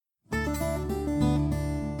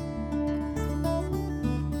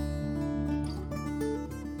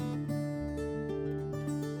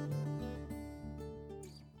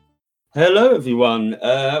Hello, everyone.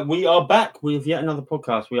 We are back with yet another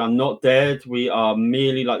podcast. We are not dead. We are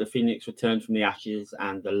merely like the phoenix returned from the ashes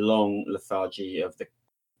and the long lethargy of the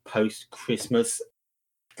post-Christmas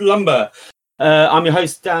slumber. I'm your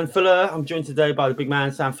host, Dan Fuller. I'm joined today by the big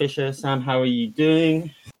man, Sam Fisher. Sam, how are you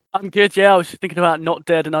doing? I'm good, yeah. I was just thinking about not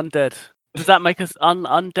dead and undead. Does that make us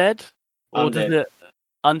undead? Or Undead. does it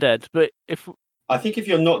undead? But I think if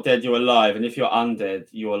you're not dead, you're alive. And if you're undead,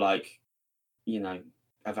 you're like,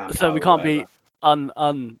 a vampire. so we can't be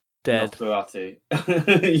undead. Nosferatu.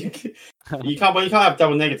 you can't have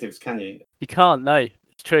double negatives, can you? You can't, no.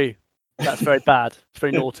 It's true. That's very bad. It's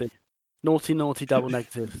very naughty. Naughty double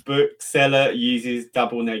negatives. Bookseller uses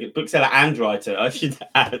double negative. Bookseller and writer, I should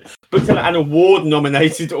add. Bookseller and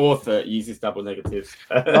award-nominated author uses double negatives.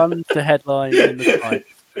 Runs the headline in the site.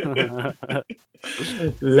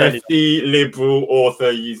 Lefty liberal author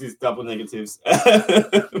uses double negatives.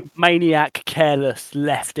 Maniac, careless,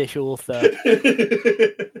 leftish author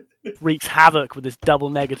wreaks havoc with his double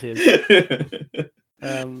negatives.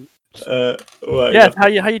 Yeah. How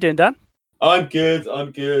you doing, Dan? I'm good.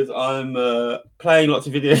 I'm playing lots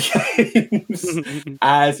of video games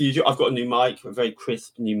as usual. I've got a new mic, a very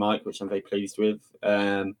crisp new mic, which I'm very pleased with.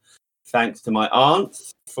 Thanks to my aunt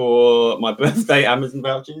for my birthday Amazon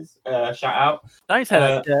vouchers. Shout out. Don't say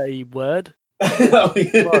that dirty word.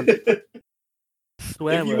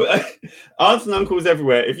 Swear word. Aunts and uncles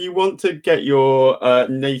everywhere. If you want to get your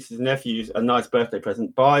nieces and nephews a nice birthday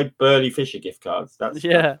present, buy Burley Fisher gift cards. That's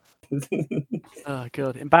yeah. Oh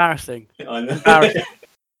god, embarrassing. I know. Embarrassing.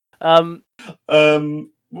 What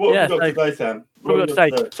have we got today, Sam? What have we got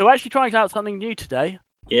today? So we're actually trying out something new today.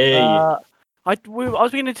 Yeah. I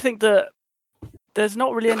was beginning to think that there's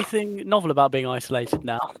not really anything novel about being isolated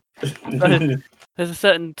now. There's a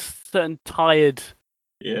certain tiredness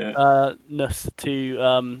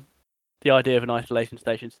to the idea of an isolation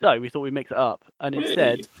station. So we thought we'd mix it up and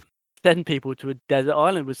instead send people to a desert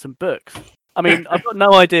island with some books. I mean, I've got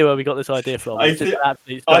no idea where we got this idea from. I think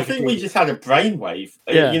we just had a brainwave.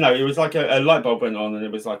 Yeah. It was like a light bulb went on and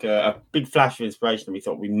it was like a big flash of inspiration. And we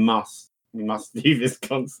thought we must do this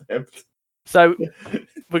concept. So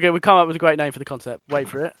we come up with a great name for the concept. Wait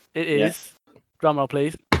for it. It is, drum roll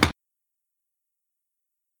please,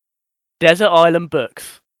 Desert Island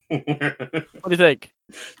Books. What do you think?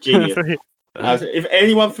 Genius. If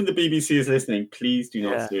anyone from the BBC is listening, please do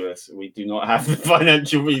not sue us. We do not have the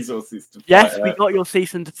financial resources to Yes, we got your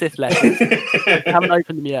cease and desist letters. Haven't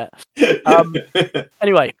opened them yet.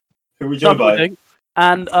 Anyway, who we joined by?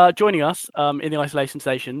 And joining us in the isolation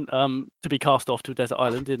station to be cast off to a desert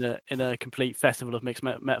island in a complete festival of mixed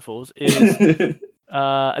metaphors is Olivia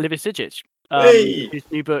Sijic. His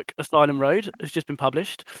new book, Asylum Road, has just been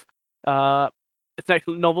published. It's an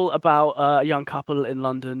excellent novel about a young couple in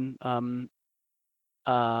London who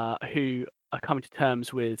are coming to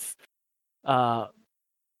terms with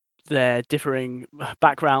their differing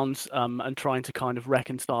backgrounds and trying to kind of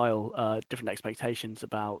reconcile different expectations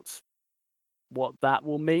about what that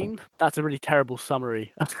will mean. That's a really terrible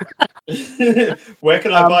summary. Where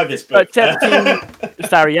can I buy this book? Sarajevo,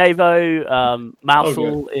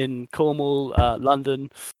 Mousehole in Cornwall, London.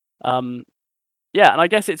 And I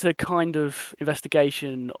guess it's a kind of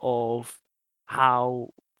investigation of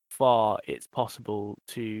how far it's possible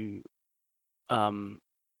to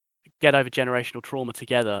get over generational trauma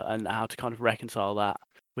together and how to kind of reconcile that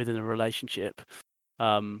within a relationship.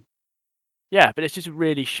 But it's just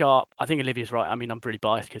really sharp. I think Olivia's right. I mean, I'm pretty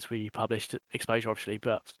biased because we published Exposure, obviously,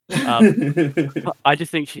 but I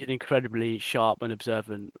just think she's an incredibly sharp and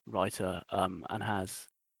observant writer, and has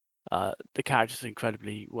the characters are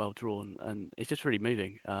incredibly well drawn, and it's just really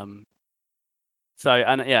moving. It's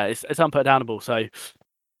unputdownable. So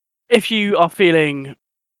if you are feeling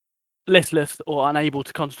listless or unable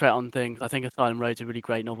to concentrate on things, I think Asylum Road's a really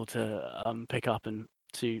great novel to pick up and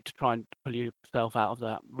to try and pull yourself out of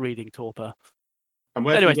that reading torpor. And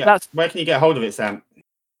where can you get hold of it, Sam?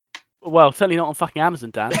 Well, certainly not on fucking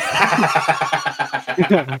Amazon, Dan.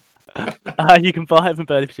 You can buy it from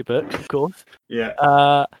Burley Fisher Books, of course.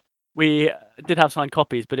 Yeah. We did have signed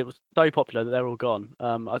copies, but it was so popular that they're all gone.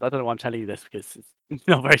 I don't know why I'm telling you this because it's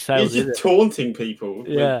not very salesy. You're just taunting people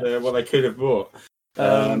with what they could have bought.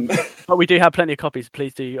 But we do have plenty of copies.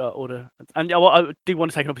 Please do order. And I do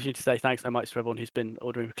want to take an opportunity to say thanks so much to everyone who's been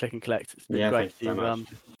ordering for Click and Collect. It's been great to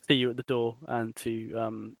see you at the door and to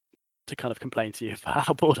kind of complain to you about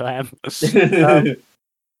how bored I am.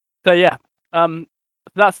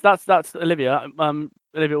 That's Olivia.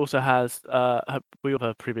 Olivia also has we have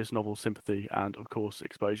her previous novel Sympathy and of course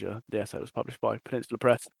Exposure. The essay was published by Peninsula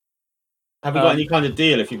Press. Have you got any kind of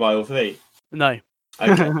deal if you buy all three? No.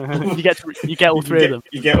 Okay. you get all three of them.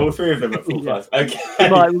 You get all three of them at full price. Okay.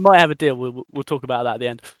 We might have a deal. We'll talk about that at the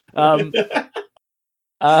end.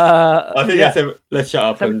 I think that's it. Let's shut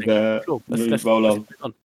up and cool. let's roll on.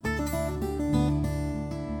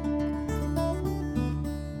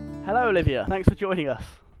 Hello, Olivia. Thanks for joining us.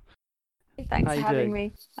 Thanks for having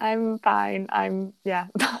me. I'm fine. I've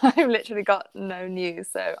literally got no news,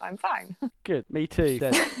 so I'm fine. Good. Me too.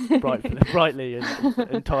 Brightly and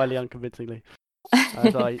entirely unconvincingly.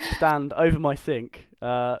 As I stand over my sink,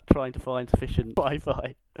 trying to find sufficient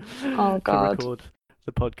Wi-Fi to record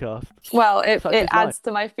the podcast. Well, it adds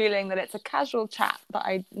to my feeling that it's a casual chat that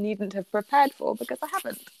I needn't have prepared for because I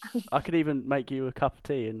haven't. I could even make you a cup of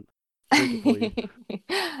tea and drink it for you.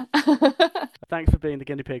 Thanks for being the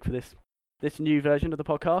guinea pig for this new version of the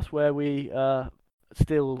podcast where we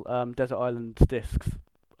steal Desert Island Discs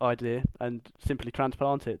idea and simply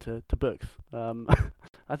transplant it to books.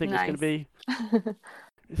 I think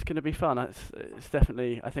It's going to be fun. It's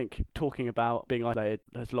definitely, I think, talking about being isolated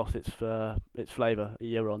has lost its flavour a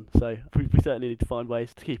year on. So we certainly need to find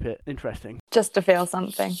ways to keep it interesting. Just to feel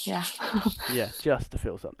something, yeah. Yeah, just to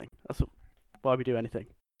feel something. That's why we do anything.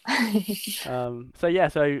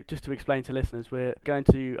 So just to explain to listeners, we're going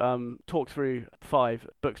to talk through 5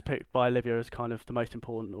 books picked by Olivia as kind of the most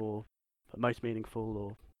important or most meaningful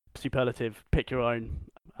or superlative, pick your own,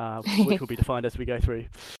 which will be defined as we go through,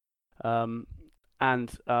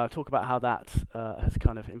 and talk about how that has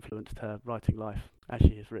kind of influenced her writing life as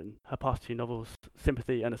she has written her past 2 novels,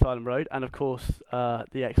 Sympathy and Asylum Road, and of course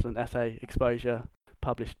the excellent essay Exposure,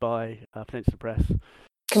 published by Peninsula Press.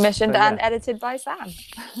 Commissioned and edited by Sam.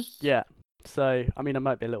 Yeah. So, I mean, I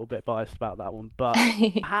might be a little bit biased about that one, but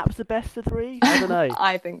perhaps the best of 3? I don't know.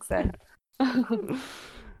 I think so.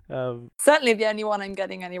 Certainly the only one I'm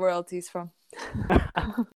getting any royalties from.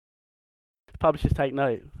 Publishers take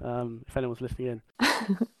note, if anyone's listening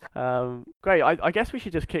in. Great. I guess we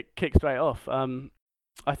should just kick straight off.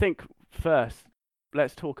 I think first,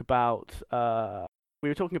 let's talk about, we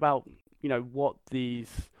were talking about, what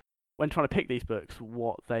these, when trying to pick these books,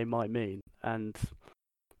 what they might mean. And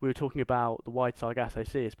we were talking about the Wide Sargasso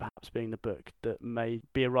Sea as perhaps being the book that may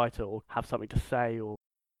be a writer or have something to say or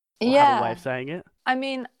have a way of saying it. I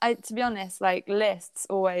mean, to be honest, like lists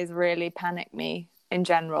always really panic me in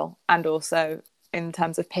general and also in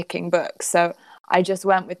terms of picking books. So I just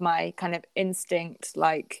went with my kind of instinct,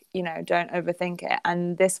 like, don't overthink it.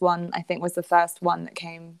 And this one, I think, was the first one that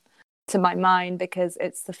came to my mind because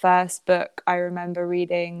it's the first book I remember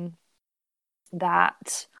reading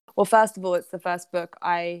that, well, first of all, it's the first book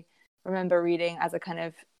I remember reading as a kind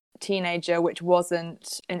of teenager, which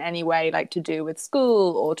wasn't in any way like to do with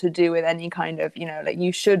school or to do with any kind of, like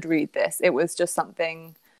you should read this. It was just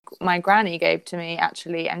something my granny gave to me,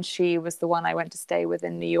 actually, and she was the one I went to stay with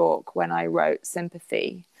in New York when I wrote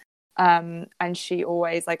Sympathy. And she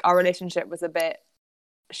always, like, our relationship was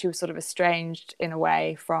she was sort of estranged in a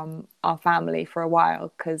way from our family for a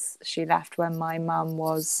while because she left when my mum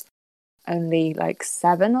was only like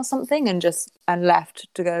 7 or something and left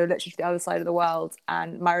to go literally to the other side of the world.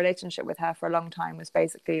 And my relationship with her for a long time was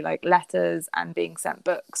basically like letters and being sent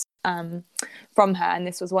books from her, and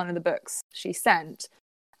this was one of the books she sent.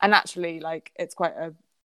 And actually, like, it's quite a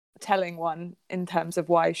telling one in terms of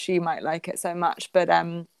why she might like it so much. But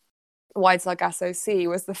Wide Sargasso Sea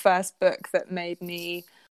was the first book that made me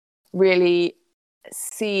really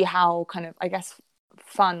see how kind of, I guess,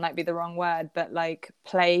 fun might be the wrong word, but like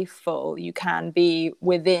playful you can be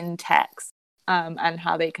within text, and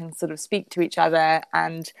how they can sort of speak to each other,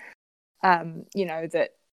 and that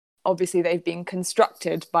obviously they've been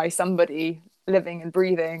constructed by somebody living and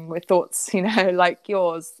breathing with thoughts like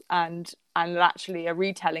yours, and actually a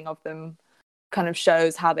retelling of them kind of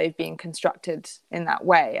shows how they've been constructed in that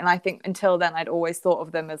way. And I think until then I'd always thought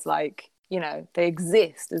of them as like, they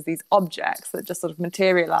exist as these objects that just sort of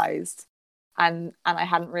materialized, and I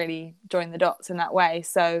hadn't really joined the dots in that way.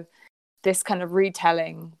 So this kind of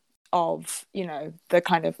retelling of, the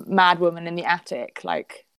kind of mad woman in the attic,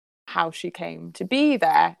 like how she came to be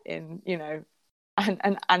there in,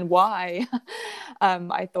 and why,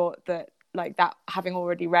 I thought that, like, that, having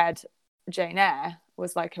already read Jane Eyre,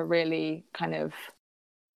 was like a really kind of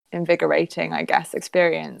invigorating, I guess,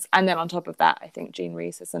 experience. And then on top of that, I think Jean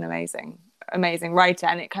Rhys is an amazing writer,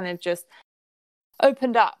 and it kind of just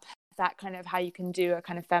opened up that kind of how you can do a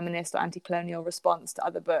kind of feminist or anti-colonial response to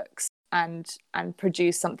other books and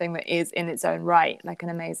produce something that is in its own right like an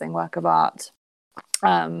amazing work of art.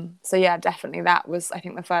 So yeah, definitely that was, I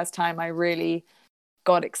think, the first time I really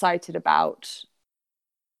got excited about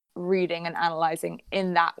reading and analysing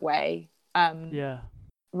in that way.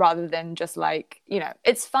 rather than just like, you know,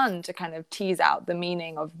 it's fun to kind of tease out the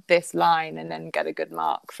meaning of this line and then get a good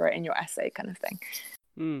mark for it in your essay kind of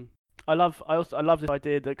thing. I love this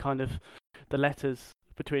idea that kind of the letters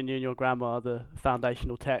between you and your grandma are the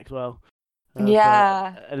foundational text. Well,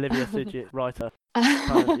 Yeah. Olivia Sidgett, writer.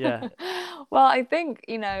 Yeah. Well, I think,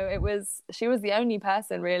 you know, she was the only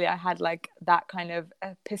person really I had like that kind of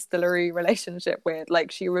epistolary relationship with.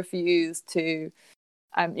 Like, she refused to,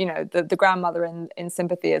 you know, the grandmother in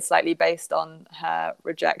Sympathy is slightly based on her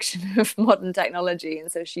rejection of modern technology,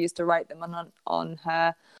 and so she used to write them on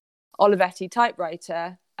her Olivetti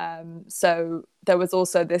typewriter. So there was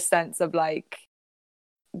also this sense of like,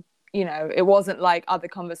 you know, it wasn't like other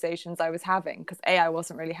conversations I was having, because I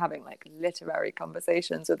wasn't really having like literary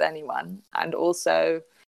conversations with anyone, and also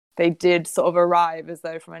they did sort of arrive as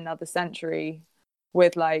though from another century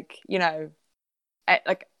with like, you know,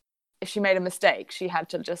 like if she made a mistake, she had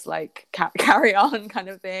to just like carry on kind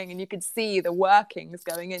of thing, and you could see the workings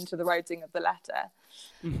going into the writing of the letter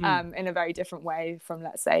in a very different way from,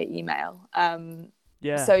 let's say, email.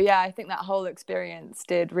 So yeah, I think that whole experience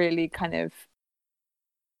did really kind of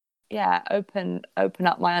open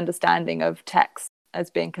up my understanding of text as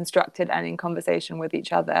being constructed and in conversation with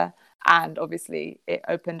each other. And obviously it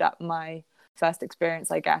opened up my first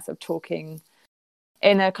experience, I guess, of talking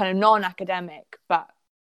in a kind of non-academic but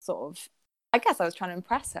sort of, I guess I was trying to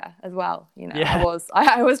impress her as well, you know. I was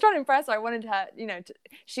trying to impress her. I wanted her, you know,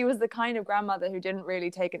 she was the kind of grandmother who didn't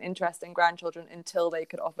really take an interest in grandchildren until they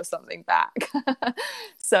could offer something back.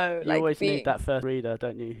 So you always need that first reader,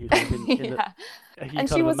 don't you? And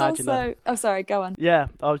she was also sorry, go on. Yeah,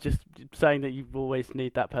 I was just saying that you always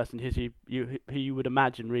need that person who you would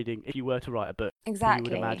imagine reading if you were to write a book. Exactly.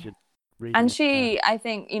 You would imagine reading and it. She, I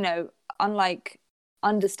think, you know, unlike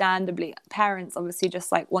understandably, parents obviously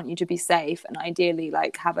just like want you to be safe and ideally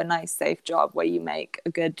like have a nice safe job where you make a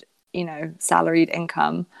good, you know, salaried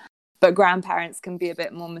income, but grandparents can be a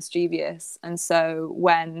bit more mischievous. And so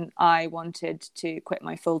when I wanted to quit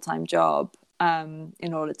my full-time job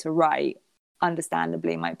in order to write,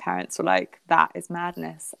 understandably my parents were like, that is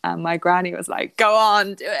madness, and my granny was like, go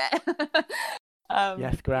on, do it.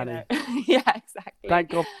 Yes, granny. You know? Yeah, exactly. Thank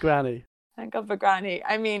God, granny. Thank God for granny.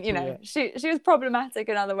 I mean, you know, she was problematic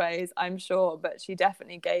in other ways, I'm sure, but she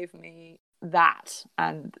definitely gave me that,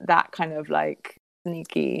 and that kind of like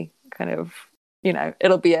sneaky kind of, you know,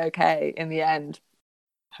 it'll be okay in the end,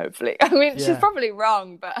 hopefully. I mean, she's probably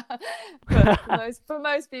wrong, but for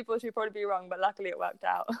most people she'd probably be wrong, but luckily it worked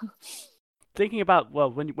out. Thinking about, well,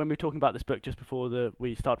 when we were talking about this book just before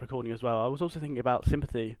we started recording as well, I was also thinking about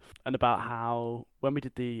Sympathy and about how when we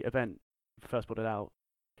did the event, first put it out,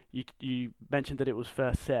 you mentioned that it was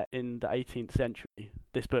first set in the 18th century.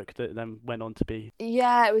 This book that then went on to be.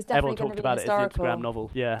 Yeah, it was definitely. Everyone talked about it as an Instagram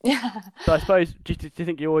novel. Yeah. Yeah. So I suppose, do you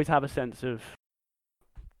think you always have a sense of?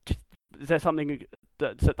 Is there something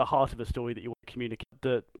that's at the heart of a story that you want to communicate?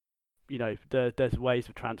 That, you know, there's ways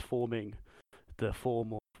of transforming the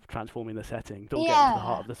form or transforming the setting, still getting to the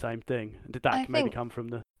heart of the same thing. Did that maybe come from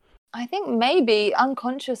the? I think maybe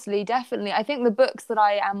unconsciously, definitely. I think the books that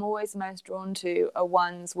I am always most drawn to are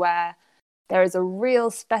ones where there is a real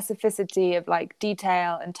specificity of like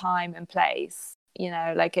detail and time and place. You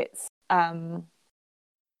know, like it's, you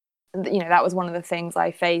know, that was one of the things I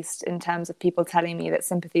faced in terms of people telling me that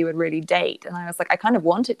Sympathy would really date. And I was like, I kind of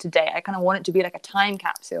want it to date. I kind of want it to be like a time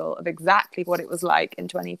capsule of exactly what it was like in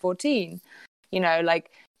 2014. You know,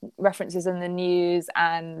 like references in the news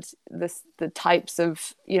and the types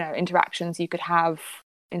of, you know, interactions you could have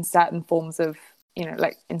in certain forms of, you know,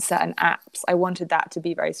 like in certain apps. I wanted that to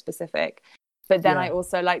be very specific, but then I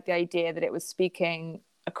also liked the idea that it was speaking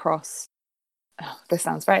across, this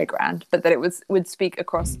sounds very grand, but that it would speak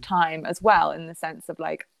across time as well, in the sense of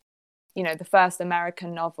like, you know, the first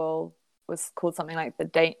American novel was called something like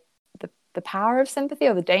the Power of Sympathy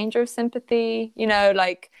or The Danger of Sympathy, you know,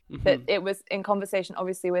 like that it was in conversation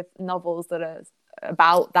obviously with novels that are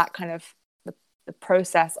about that kind of the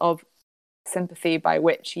process of sympathy by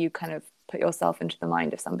which you kind of put yourself into the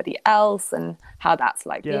mind of somebody else, and how that's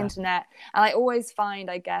like the internet. And I always find,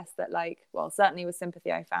 I guess, that like, well, certainly with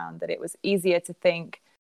Sympathy I found that it was easier to think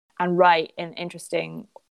and write in interesting,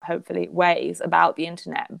 hopefully, ways about the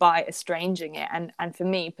internet by estranging it, and for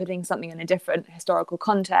me, putting something in a different historical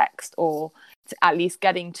context, or at least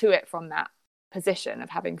getting to it from that position of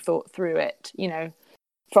having thought through it, you know,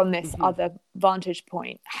 from this other vantage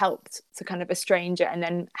point, helped to kind of estrange it, and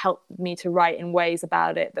then helped me to write in ways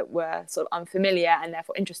about it that were sort of unfamiliar and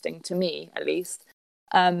therefore interesting to me, at least.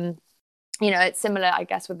 You know, it's similar, I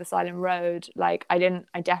guess, with Asylum Road. Like, I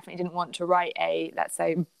definitely didn't want to write a, let's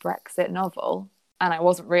say, Brexit novel.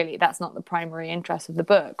 and that's not the primary interest of the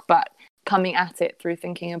book, but coming at it through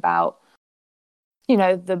thinking about, you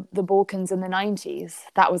know, the Balkans in the 90s,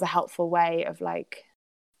 that was a helpful way of like,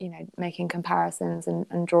 you know, making comparisons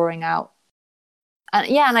and drawing out. And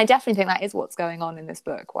yeah, and I definitely think that is what's going on in this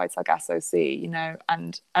book, Wide Sargasso Sea, you know,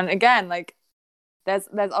 and again, like there's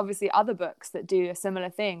obviously other books that do a similar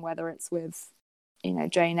thing, whether it's with, you know,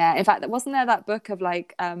 Jane Eyre. In fact, wasn't there that book of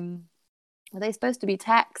like, were they supposed to be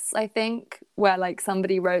texts, I think, where like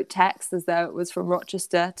somebody wrote text as though it was from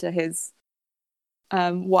Rochester to his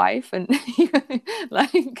wife, and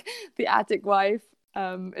like the attic wife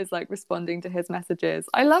is like responding to his messages.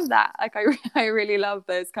 I love that. Like I really love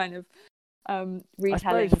those kind of retellings.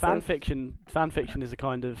 I suppose fan fiction is a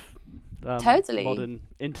kind of totally modern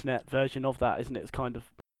internet version of that, isn't it? It's kind of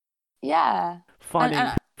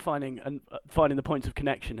finding the points of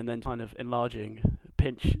connection and then kind of enlarging,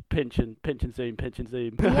 pinch and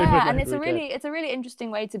zoom. Yeah, and it's a really interesting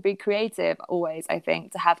way to be creative always, I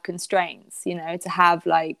think, to have constraints, you know, to have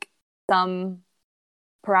like some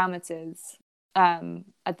parameters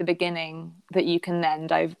at the beginning that you can then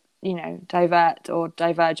divert or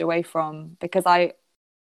diverge away from, because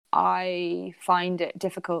I find it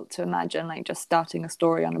difficult to imagine like just starting a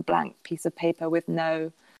story on a blank piece of paper with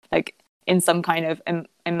no, like, in some kind of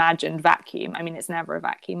imagined vacuum. I mean, it's never a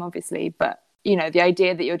vacuum, obviously, but you know, the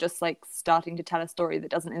idea that you're just like starting to tell a story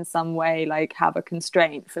that doesn't in some way like have a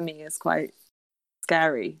constraint, for me is quite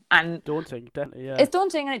scary and daunting. Definitely, yeah. It's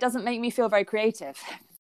daunting, and it doesn't make me feel very creative.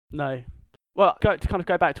 No. Well, to kind of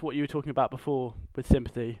go back to what you were talking about before with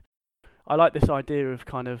sympathy, I like this idea of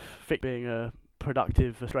kind of fic being a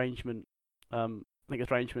productive estrangement. I think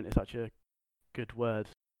estrangement is such a good word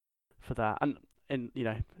for that, and you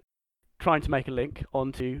know, trying to make a link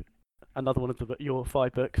onto another one of your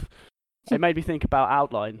 5 books, it made me think about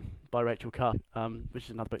Outline by Rachel Cusk, which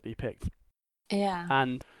is another book that you picked. Yeah.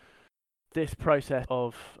 And this process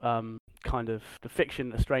of kind of the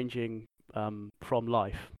fiction estranging from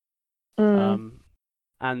life,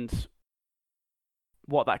 and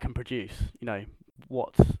what that can produce, you know,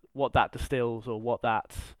 what that distills or what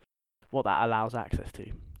that allows access to.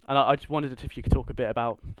 And I just wondered if you could talk a bit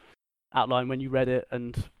about Outline when you read it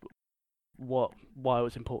and why it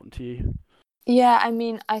was important to you. Yeah, I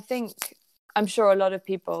mean, I'm sure a lot of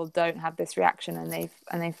people don't have this reaction, and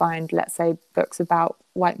they find, let's say, books about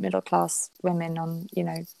white middle class women on, you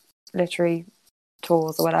know, literary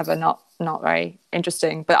tours or whatever not very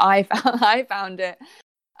interesting. But I found it.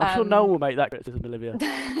 I'm sure no one will make that criticism, Olivia.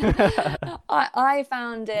 I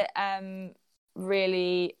found it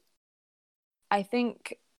really, I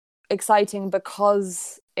think, exciting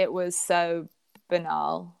because it was so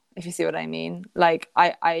banal, if you see what I mean. Like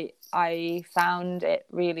I found it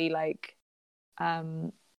really like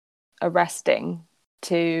arresting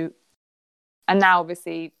to, and now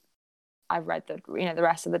obviously I've read the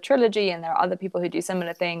rest of the trilogy, and there are other people who do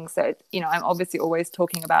similar things. So, you know, I'm obviously always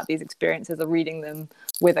talking about these experiences of reading them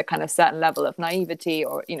with a kind of certain level of naivety,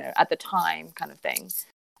 or, you know, at the time kind of thing.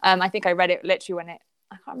 I think I read it literally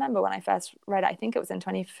I can't remember when I first read it. I think it was in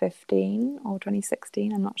 2015 or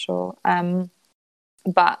 2016. I'm not sure.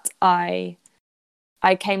 But I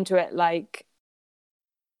came to it like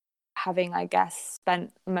having, I guess,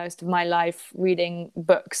 spent most of my life reading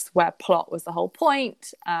books where plot was the whole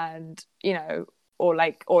point, and, you know,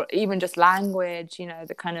 or even just language, you know,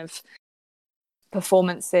 the kind of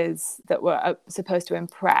performances that were supposed to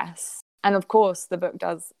impress. And of course the book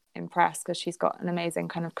does impress because she's got an amazing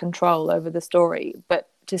kind of control over the story, but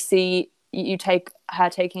to see you take her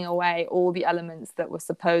taking away all the elements that were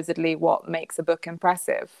supposedly what makes a book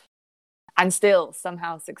impressive and still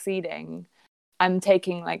somehow succeeding, I'm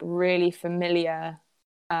taking like really familiar,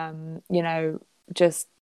 you know, just,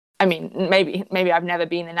 I mean, maybe I've never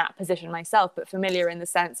been in that position myself, but familiar in the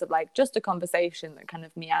sense of like just a conversation that kind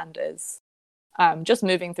of meanders, just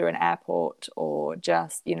moving through an airport, or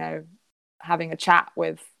just, you know, having a chat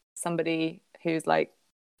with somebody who's like,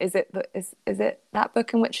 is it that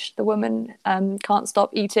book in which the woman can't stop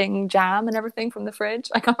eating jam and everything from the fridge?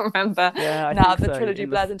 I can't remember. Yeah, I now think the trilogy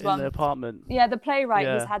blurs into one. The apartment. Yeah, the playwright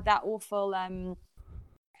who's had that awful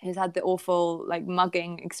who's had the awful like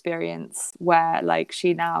mugging experience where like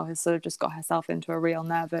she now has sort of just got herself into a real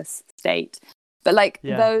nervous state. But like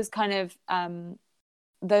those kind of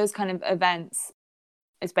events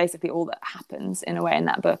is basically all that happens in a way in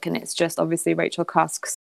that book, and it's just obviously Rachel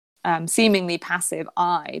Cusk's seemingly passive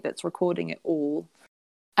eye that's recording it all.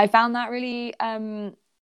 I found that really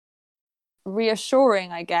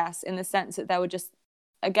reassuring, I guess, in the sense that there were just,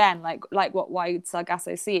 again, like what Wide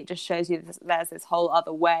Sargasso Sea, it just shows you there's this whole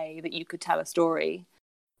other way that you could tell a story.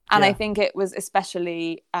 And I think it was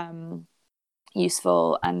especially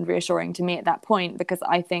useful and reassuring to me at that point, because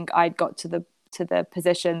I think I'd got to the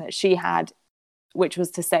position that she had, which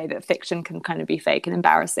was to say that fiction can kind of be fake and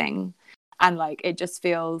embarrassing, and like it just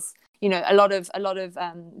feels, you know, a lot of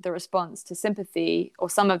the response to sympathy, or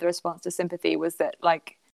some of the response to sympathy, was that,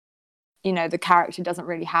 like, you know, the character doesn't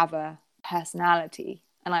really have a personality.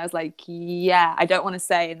 And I was like, yeah, I don't want to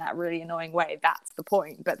say in that really annoying way that's the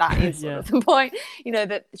point, but that is sort of the point, you know,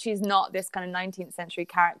 that she's not this kind of 19th century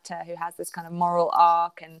character who has this kind of moral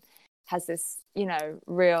arc and has this, you know,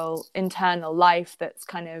 real internal life that's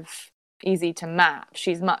kind of easy to map.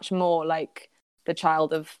 She's much more like the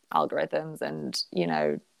child of algorithms and, you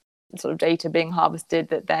know, sort of data being harvested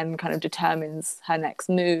that then kind of determines her next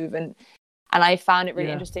move. And I found it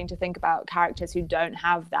really interesting to think about characters who don't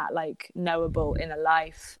have that, like, knowable inner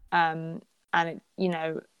life. And it, you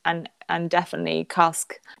know, and definitely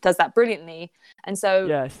Cusk does that brilliantly. And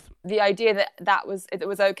so the idea that it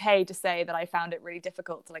was okay to say that I found it really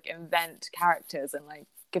difficult to, like, invent characters and, like,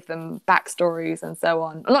 give them backstories and so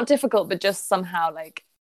on. Not difficult, but just somehow, like,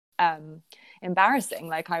 embarrassing,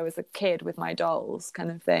 like I was a kid with my dolls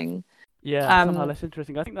kind of thing. Yeah, somehow less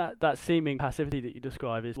interesting. I think that seeming passivity that you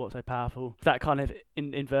describe is what's so powerful. That kind of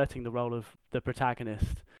inverting the role of the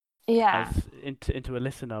protagonist as into a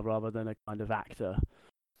listener rather than a kind of actor.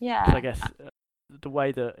 Yeah. So I guess the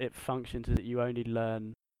way that it functions is that you only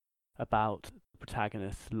learn about the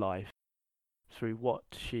protagonist's life through what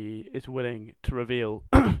she is willing to reveal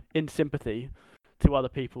in sympathy to other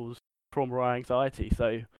people's trauma or anxiety.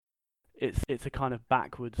 So it's a kind of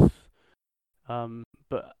backwards,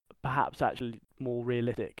 but perhaps actually more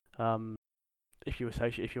realistic, if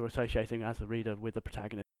you're associating as a reader with the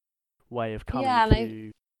protagonist way of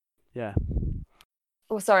coming to.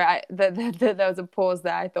 Oh, sorry, there was a pause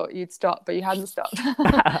there. I thought you'd stop, but you hadn't stopped.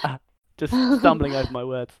 Just stumbling over my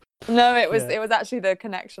words. No, it was actually the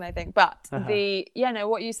connection, I think. But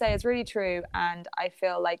what you say is really true, and I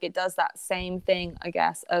feel like it does that same thing, I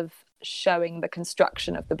guess, of showing the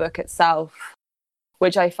construction of the book itself,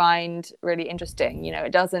 which I find really interesting. You know,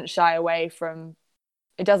 it doesn't shy away from,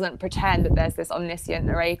 it doesn't pretend that there's this omniscient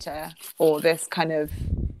narrator or this kind of,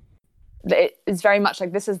 it's very much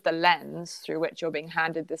like this is the lens through which you're being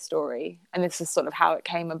handed this story, and this is sort of how it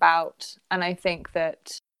came about. And I think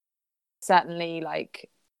that certainly, like,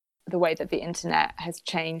 the way that the internet has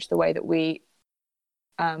changed the way that we,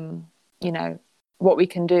 you know, what we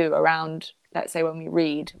can do around, let's say when we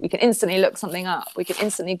read, we can instantly look something up, we can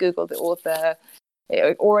instantly Google the author.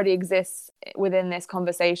 It already exists within this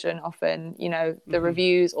conversation often, you know, the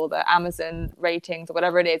reviews or the Amazon ratings or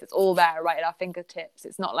whatever it is, it's all there right at our fingertips.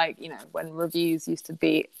 It's not like, you know, when reviews used to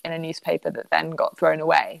be in a newspaper that then got thrown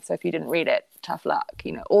away. So if you didn't read it, tough luck.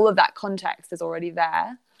 You know, all of that context is already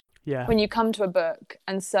there when you come to a book.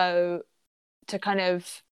 And so to kind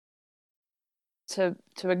of, to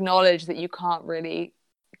acknowledge that you can't really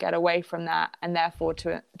get away from that, and therefore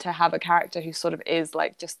to have a character who sort of is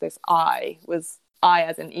like just this I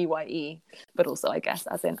as in EYE, but also I guess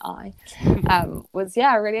as in I, was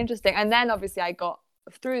really interesting. And then obviously I got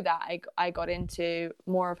through that, I got into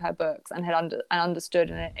more of her books and understood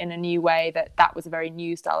in a new way that was a very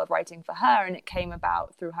new style of writing for her, and it came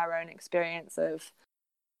about through her own experience of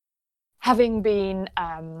having been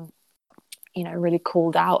you know, really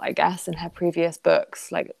called out, I guess, in her previous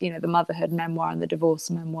books, like, you know, the motherhood memoir and the divorce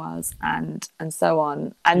memoirs and so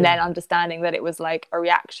on. And then understanding that it was like a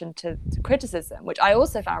reaction to criticism, which I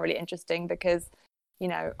also found really interesting because, you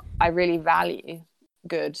know, I really value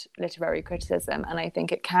good literary criticism. And I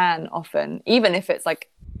think it can often, even if it's like,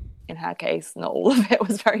 in her case, not all of it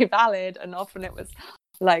was very valid, and often it was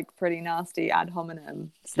like pretty nasty ad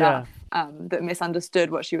hominem stuff that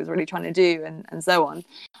misunderstood what she was really trying to do and so on.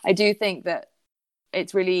 I do think that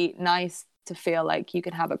it's really nice to feel like you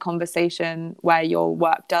can have a conversation where your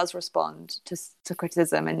work does respond to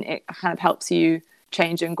criticism, and it kind of helps you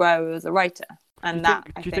change and grow as a writer. And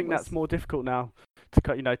do you think that's more difficult now to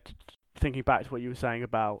cut, you know, thinking back to what you were saying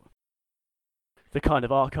about the kind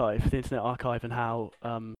of archive, the internet archive, and how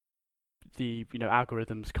the, you know,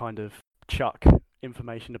 algorithms kind of chuck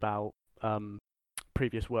information about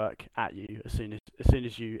previous work at you as soon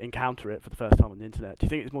as you encounter it for the first time on the internet? Do you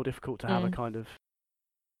think it's more difficult to have a kind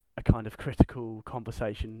of critical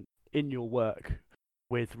conversation in your work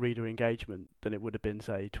with reader engagement than it would have been,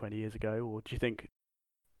 say, 20 years ago? Or do you think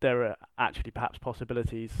there are actually perhaps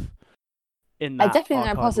possibilities in that? I definitely think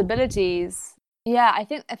there are possibilities. Yeah, I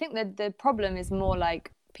think that the problem is more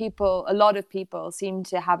like a lot of people seem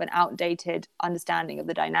to have an outdated understanding of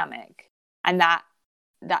the dynamic, and that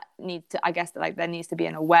needs to, I guess, like there needs to be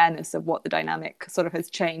an awareness of what the dynamic sort of has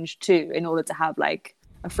changed to, in order to have like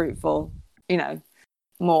a fruitful, you know,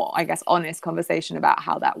 more, I guess, honest conversation about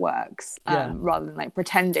how that works, Yeah. rather than like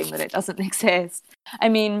pretending that it doesn't exist. I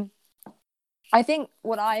mean, I think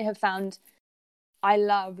what I have found, I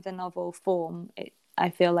love the novel form. I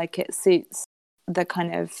feel like it suits the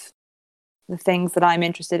kind of the things that I'm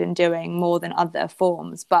interested in doing more than other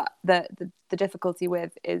forms. But the difficulty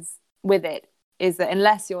with it is that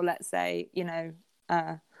unless you're, let's say, you know,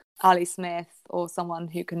 Ali Smith or someone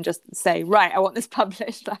who can just say, right, I want this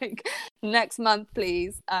published like next month,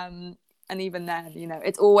 please. And even then, you know,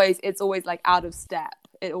 it's always like out of step.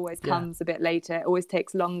 It always comes a bit later. It always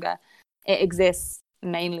takes longer. It exists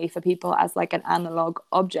mainly for people as like an analog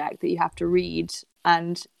object that you have to read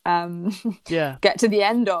and get to the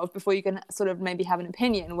end of before you can sort of maybe have an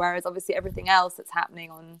opinion. Whereas obviously everything else that's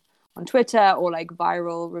happening on Twitter or like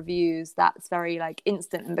viral reviews, that's very like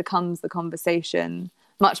instant and becomes the conversation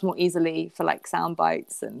much more easily for like sound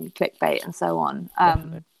bites and clickbait and so on.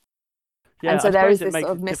 Yeah, and so I there is suppose it this makes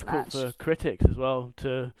sort of it difficult mismatch. for critics as well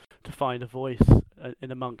to find a voice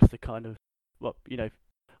in amongst the kind of, well, you know,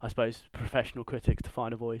 I suppose professional critics to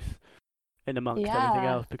find a voice in amongst everything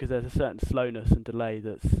else, because there's a certain slowness and delay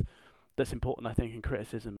that's important, I think, in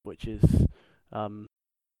criticism, which is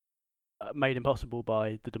made impossible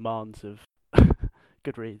by the demands of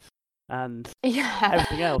Goodreads and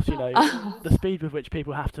everything else. You know, the speed with which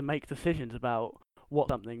people have to make decisions about what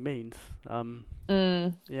something means. Yeah.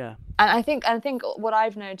 And I think what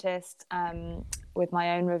I've noticed with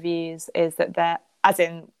my own reviews is that there, as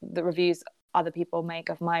in the reviews other people make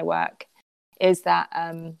of my work, is that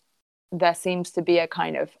there seems to be a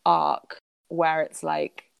kind of arc where it's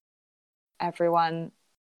like everyone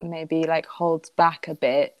maybe like holds back a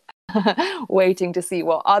bit waiting to see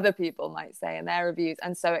what other people might say in their reviews,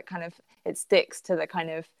 and so it sticks to the kind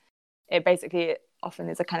of, it basically often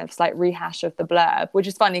is a kind of slight rehash of the blurb, which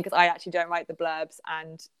is funny because I actually don't write the blurbs,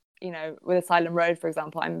 and you know, with Asylum Road, for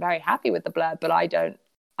example, I'm very happy with the blurb, but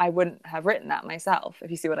I wouldn't have written that myself, if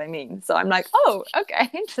you see what I mean. So I'm like, oh, okay,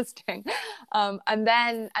 interesting. And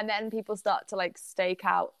then people start to like stake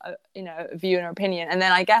out, a view and an opinion. And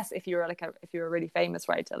then I guess if you're a really famous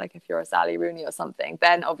writer, like if you're a Sally Rooney or something,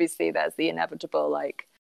 then obviously there's the inevitable like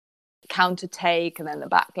counter take and then the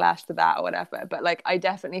backlash to that or whatever. But like, I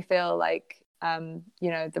definitely feel like,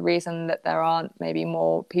 the reason that there aren't maybe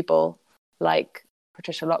more people like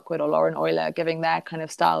Patricia Lockwood or Lauren Euler giving their kind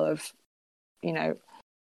of style of, you know,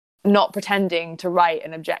 not pretending to write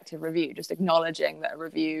an objective review, just acknowledging that a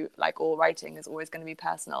review, like all writing, is always going to be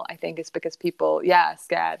personal. I think it's because people, are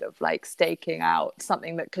scared of like staking out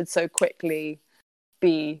something that could so quickly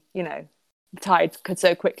be, you know, the tide could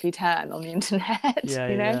so quickly turn on the internet. Yeah,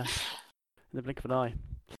 you know? Yeah. In the blink of an eye.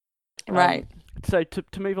 Right. So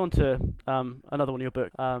to move on to another one of your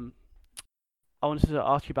book, I wanted to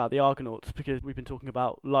ask you about the Argonauts, because we've been talking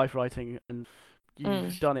about life writing, and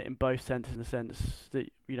you've done it in both senses, in the sense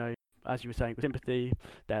that, you know, as you were saying, with sympathy,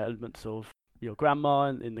 there are elements of your grandma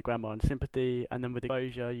in the Grandma and Sympathy, and then with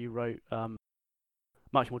Exposure, you wrote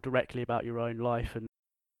much more directly about your own life and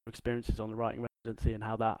experiences on the writing residency, and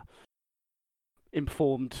how that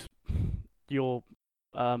informed your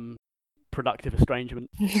productive estrangement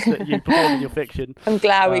that you perform in your fiction. I'm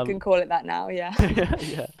glad we can call it that now. Yeah.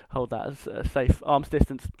 Yeah, hold that as a safe arm's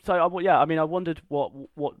distance. So I wondered what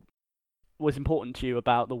was important to you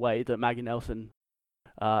about the way that Maggie Nelson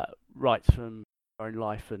writes from her own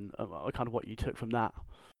life, and kind of what you took from that.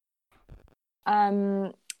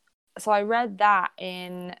 So I read that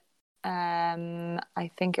in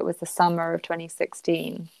I think it was the summer of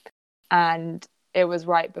 2016, and it was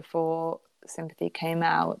right before Sympathy came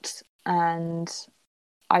out, and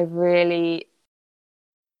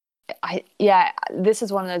this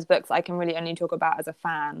is one of those books I can really only talk about as a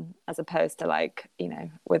fan, as opposed to like, you know,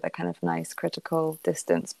 with a kind of nice critical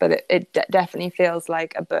distance. But it definitely feels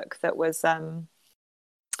like a book that was,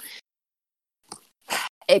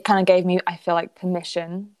 it kind of gave me, I feel like,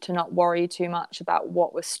 permission to not worry too much about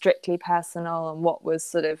what was strictly personal and what was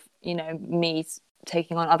sort of, you know, me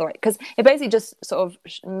taking on other, because it basically just sort of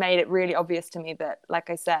made it really obvious to me that,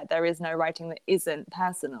 like I said, there is no writing that isn't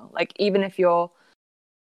personal. Like if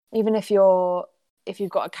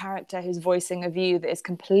you've got a character who's voicing a view that is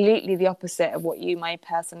completely the opposite of what you might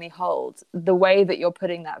personally hold, the way that you're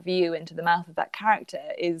putting that view into the mouth of that character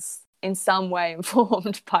is in some way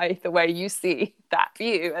informed by the way you see that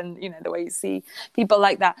view, and, you know, the way you see people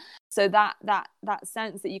like that. So that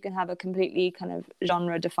sense that you can have a completely kind of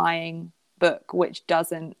genre defying book which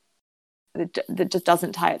that just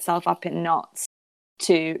doesn't tie itself up in knots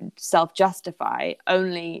to self-justify,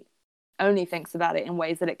 only thinks about it in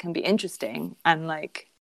ways that it can be interesting and like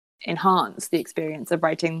enhance the experience of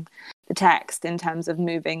writing the text in terms of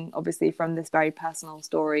moving, obviously, from this very personal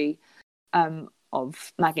story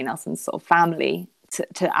of Maggie Nelson's sort of family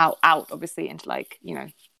to out obviously into like, you know,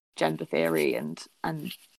 gender theory and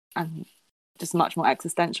just much more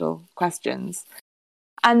existential questions.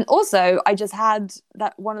 And also I just had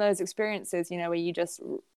that one of those experiences, you know, where you just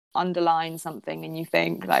underline something and you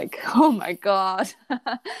think like, oh my God,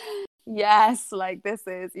 yes, like this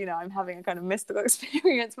is, you know, I'm having a kind of mystical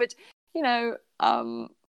experience, which, you know,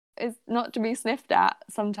 is not to be sniffed at.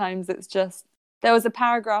 Sometimes it's just, there was a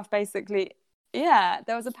paragraph basically, there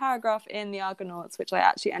was a paragraph in the Argonauts which I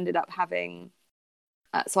actually ended up having.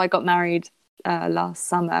 So I got married last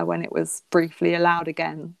summer when it was briefly allowed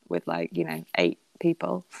again with like, you know, 8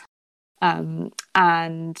 people. And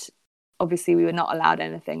obviously we were not allowed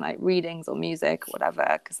anything like readings or music or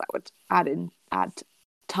whatever, because that would add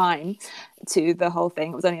time to the whole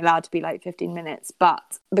thing. It was only allowed to be like 15 minutes.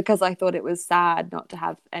 But because I thought it was sad not to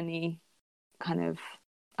have any kind of,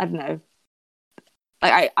 I don't know,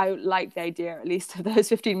 I like the idea at least of those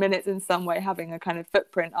 15 minutes in some way having a kind of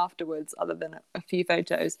footprint afterwards, other than a few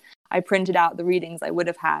photos. I printed out the readings I would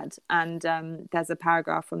have had, and there's a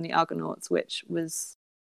paragraph from the Argonauts which was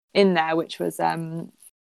in there, which was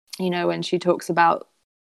you know, when she talks about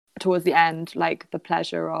towards the end, like the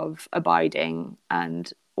pleasure of abiding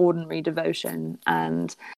and ordinary devotion,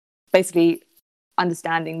 and basically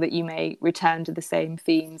understanding that you may return to the same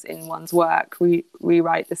themes in one's work,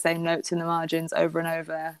 rewrite the same notes in the margins over and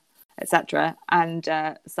over, etc. And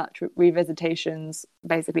such revisitations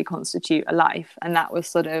basically constitute a life. And that was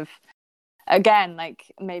sort of, again,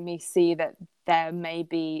 like made me see that there may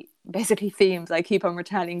be basically themes I keep on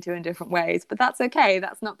returning to in different ways, but that's okay.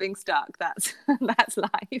 That's not being stuck. That's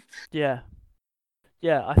life. Yeah.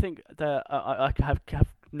 I think that I have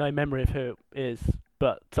no memory of who it is,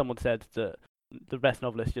 but someone said that the best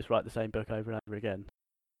novelists just write the same book over and over again.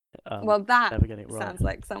 Well, that right. Sounds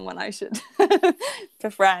like someone I should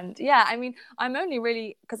befriend. Yeah, I mean, I'm only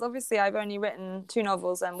really, because obviously I've only written 2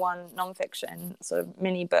 novels and 1 nonfiction sort of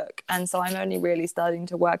mini book, and so I'm only really starting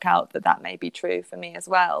to work out that may be true for me as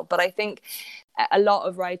well. But I think a lot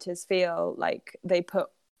of writers feel like they put,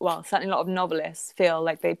 well, certainly a lot of novelists feel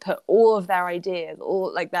like they put all of their ideas,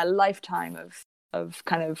 all like their lifetime of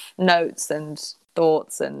kind of notes and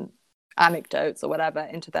thoughts and anecdotes or whatever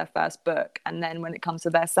into their first book, and then when it comes to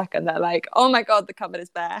their second, they're like, oh my God, the cupboard is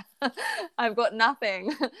bare. I've got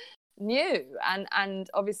nothing new. And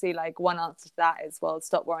obviously, like, one answer to that is, well,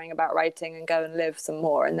 stop worrying about writing and go and live some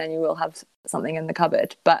more, and then you will have something in the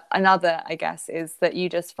cupboard. But another, I guess, is that you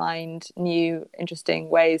just find new interesting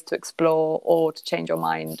ways to explore or to change your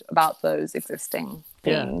mind about those existing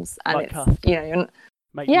themes. And like it's you know, you're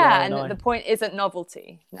and the point isn't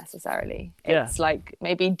novelty necessarily. It's like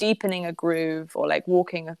maybe deepening a groove or like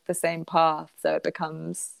walking the same path so it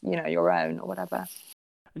becomes, you know, your own or whatever.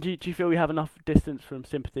 And do you feel we have enough distance from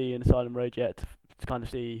Sympathy and Asylum Road yet to kind of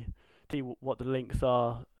see what the links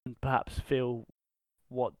are, and perhaps feel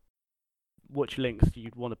which links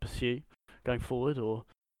you'd want to pursue going forward? Or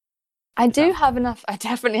I do have enough. I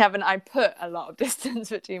definitely haven't. I put a lot of distance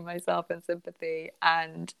between myself and Sympathy.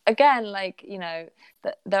 And again, like, you know,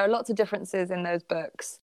 there are lots of differences in those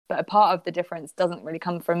books, but a part of the difference doesn't really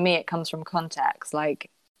come from me. It comes from context,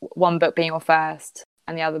 like one book being your first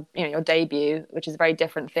and the other, you know, your debut, which is a very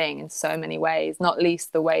different thing in so many ways, not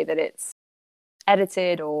least the way that it's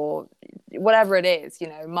edited or whatever it is, you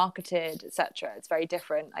know, marketed, etc. It's very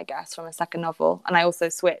different, I guess, from a second novel. And I also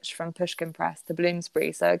switched from Pushkin Press to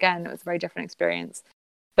Bloomsbury, so again, it was a very different experience.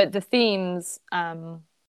 But the themes in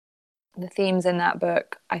that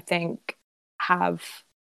book, I think, have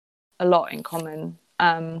a lot in common.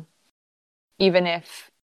 Even if,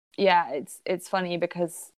 it's funny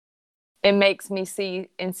because it makes me see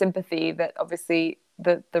in Sympathy that obviously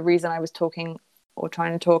the reason I was talking or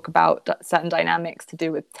trying to talk about certain dynamics to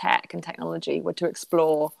do with tech and technology were to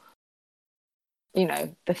explore, you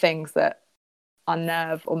know, the things that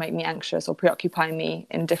unnerve or make me anxious or preoccupy me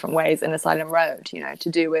in different ways in Asylum Road, you know, to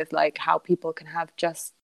do with like how people can have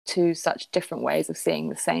just 2 such different ways of seeing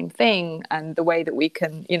the same thing, and the way that we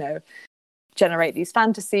can, you know, generate these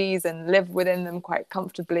fantasies and live within them quite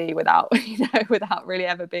comfortably without really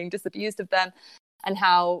ever being disabused of them, and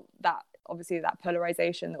how that obviously that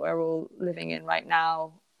polarization that we're all living in right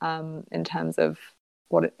now, in terms of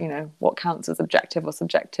what counts as objective or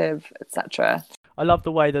subjective, etc. I love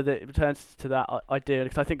the way that it returns to that idea,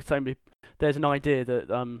 because I think there's an idea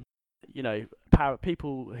that you know,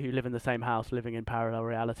 people who live in the same house living in parallel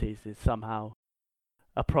realities is somehow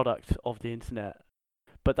a product of the internet,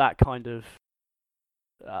 but that kind of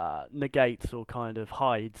negates or kind of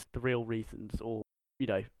hides the real reasons, or, you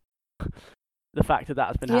know, the fact that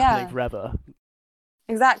has been happening forever.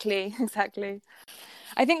 Exactly.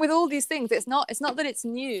 I think with all these things, it's not that it's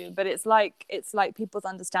new, but it's like people's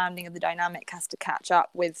understanding of the dynamic has to catch up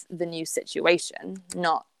with the new situation,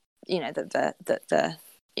 not, you know, the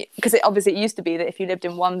because it used to be that if you lived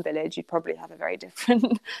in one village, you'd probably have a very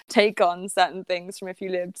different take on certain things from if you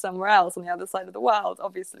lived somewhere else on the other side of the world,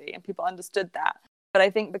 obviously, and people understood that. But I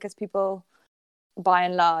think because people, by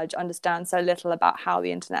and large, understand so little about how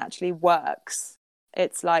the internet actually works,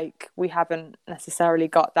 it's like we haven't necessarily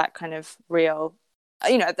got that kind of real,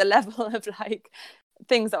 you know, at the level of like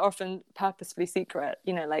things that are often purposefully secret,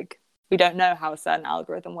 you know, like we don't know how a certain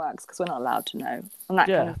algorithm works because we're not allowed to know, and that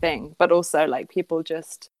kind of thing. But also, like, people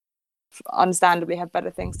just understandably have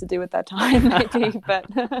better things to do with their time, maybe. But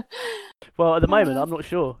well, at the moment, I'm not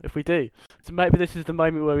sure if we do. So maybe this is the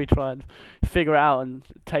moment where we try and figure it out and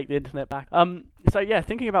take the internet back. So yeah,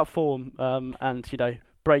 thinking about form, and, you know,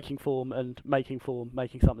 breaking form and making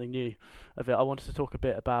something new of it. I wanted to talk a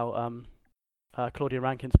bit about Claudia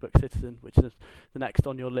Rankine's book Citizen, which is the next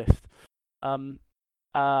on your list.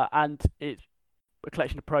 And it's a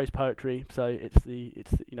collection of prose poetry, so it's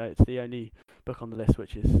the only book on the list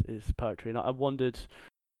which is poetry. And I wondered,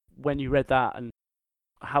 when you read that, and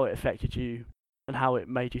how it affected you and how it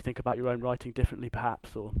made you think about your own writing differently,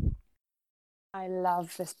 perhaps. Or I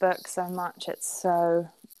love this book so much. It's so,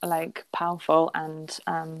 like, powerful, and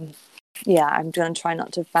I'm going to try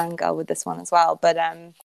not to fangirl with this one as well, but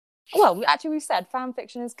well, we've said fan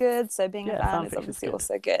fiction is good, so being a fan is obviously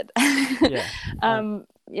also good. I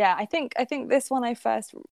think this one I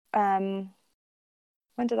first when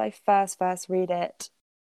did I first read it?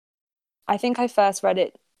 I think I first read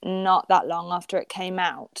it not that long after it came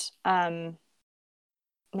out.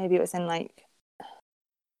 Maybe it was in like,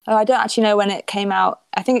 I don't actually know when it came out.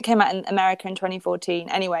 I think it came out in America in 2014.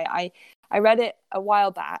 Anyway, I read it a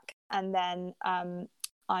while back, and then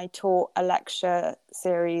I taught a lecture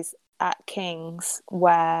series at King's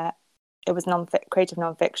where it was creative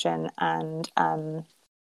nonfiction, and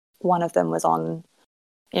one of them was on,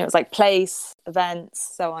 you know, it was like place,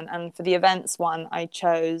 events, so on. And for the events one, I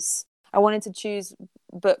wanted to choose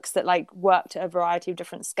books that like worked at a variety of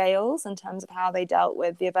different scales in terms of how they dealt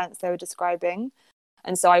with the events they were describing.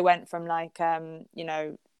 And so I went from like, you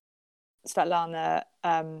know, Svetlana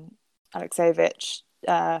Alexievich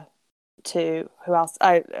to who else?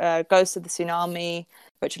 Ghost of the Tsunami,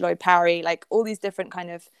 Richard Lloyd Parry, like all these different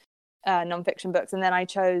kind of nonfiction books. And then I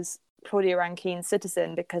chose Claudia Rankine's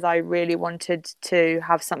Citizen because I really wanted to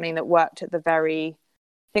have something that worked at the very,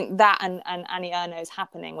 I think that and Annie Ernaux's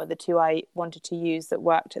Happening were the two I wanted to use that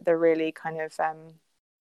worked at the really kind of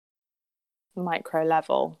micro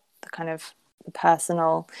level, the kind of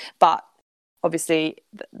personal. But obviously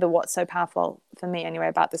the what's so powerful for me anyway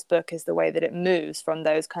about this book is the way that it moves from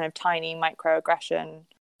those kind of tiny microaggression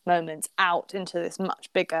moments out into this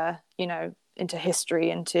much bigger, you know, into history,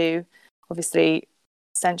 into obviously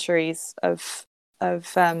centuries of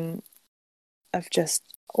just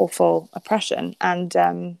awful oppression.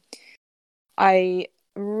 And I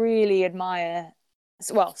really admire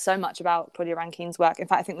so much about Claudia Rankine's work. In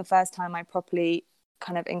fact, I think the first time I properly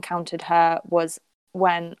kind of encountered her was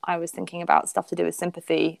when I was thinking about stuff to do with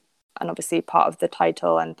sympathy. And obviously part of the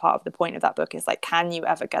title and part of the point of that book is like, can you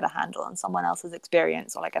ever get a handle on someone else's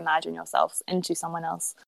experience, or like imagine yourself into someone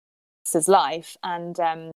else's life? And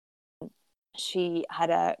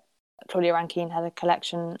Claudia Rankine had a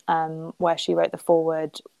collection where she wrote the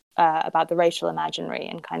foreword about the racial imaginary,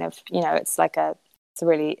 and kind of, you know, it's a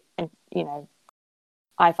really, you know,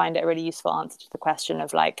 I find it a really useful answer to the question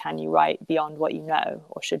of like, can you write beyond what you know,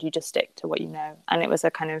 or should you just stick to what you know? And it was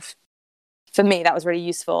a kind of, for me, that was really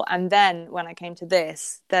useful. And then when I came to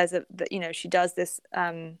this, she does this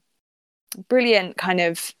brilliant kind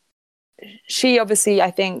of, she obviously,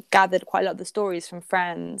 I think, gathered quite a lot of the stories from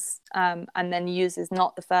friends, and then uses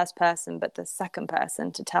not the first person, but the second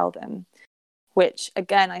person to tell them, which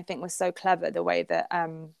again, I think was so clever, the way that,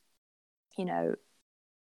 you know,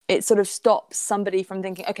 it sort of stops somebody from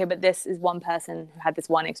thinking, okay, but this is one person who had this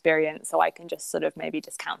one experience, so I can just sort of maybe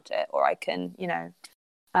discount it, or I can, you know,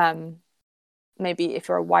 maybe if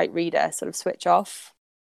you're a white reader, sort of switch off.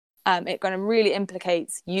 It kind of really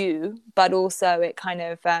implicates you, but also it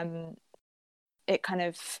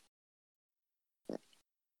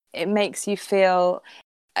makes you feel,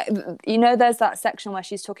 you know, there's that section where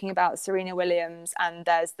she's talking about Serena Williams, and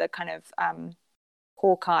there's the kind of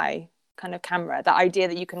Hawkeye kind of camera, the idea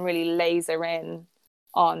that you can really laser in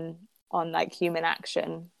on like human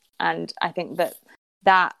action. And I think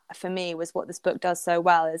that for me was what this book does so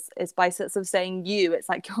well, is by sort of saying it's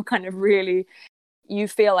like you're kind of really, you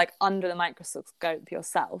feel like under the microscope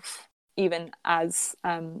yourself, even as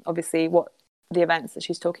obviously what the events that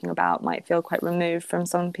she's talking about might feel quite removed from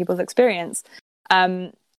some people's experience.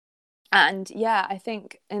 And yeah, I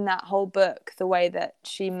think in that whole book, the way that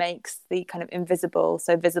she makes the kind of invisible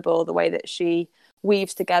so visible, the way that she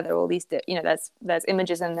weaves together all these, there's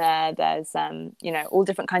images in there, there's all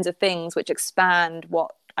different kinds of things which expand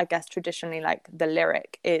what I guess traditionally like the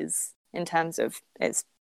lyric is in terms of it's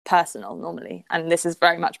personal normally, and this is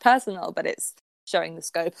very much personal, but it's showing the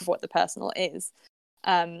scope of what the personal is,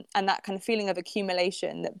 and that kind of feeling of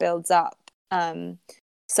accumulation that builds up,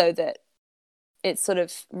 so that it sort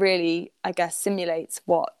of really, I guess, simulates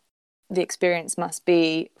what the experience must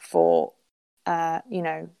be for,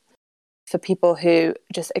 for people who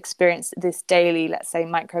just experience this daily, let's say,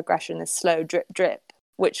 microaggression, this slow drip,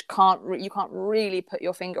 which you can't really put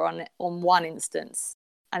your finger on it on one instance,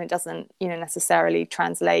 and it doesn't, necessarily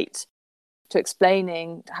translate to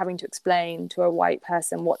having to explain to a white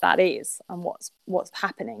person what that is and what's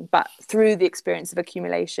happening. But through the experience of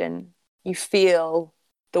accumulation, you feel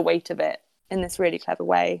the weight of it in this really clever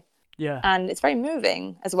way. Yeah. And it's very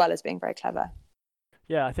moving as well as being very clever.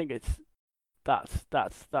 Yeah, I think that's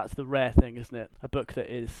the rare thing, isn't it? A book that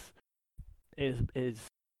is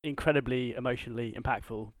incredibly emotionally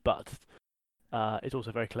impactful, but it's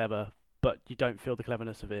also very clever, but you don't feel the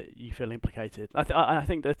cleverness of it, you feel implicated. I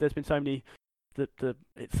think that there's been so many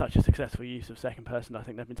it's such a successful use of second person. I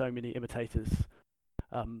think there've been so many imitators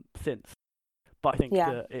since. But I think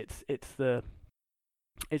that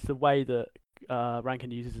it's the way that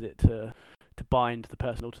Rankin uses it to bind the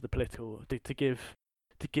personal to the political, to give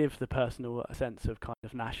the personal a sense of kind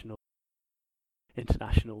of national,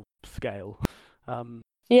 international scale. I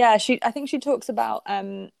think she talks about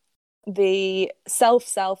the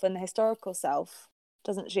self and the historical self,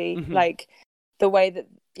 doesn't she? Mm-hmm. Like the way that,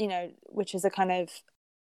 which is a kind of,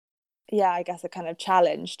 I guess a kind of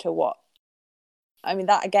challenge to what, I mean,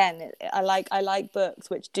 that again, I like books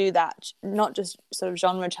which do that, not just sort of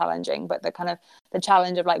genre challenging, but the kind of the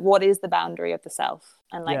challenge of like, what is the boundary of the self,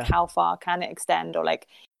 and like how far can it extend, or like,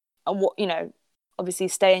 what, obviously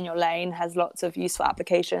stay in your lane has lots of useful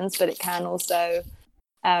applications, but it can also,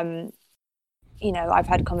 I've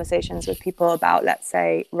had conversations with people about, let's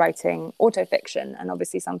say, writing autofiction, and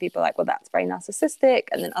obviously some people are like, well, that's very narcissistic,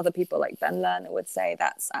 and then other people like Ben Lerner would say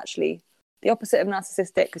that's actually the opposite of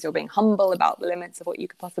narcissistic, because you're being humble about the limits of what you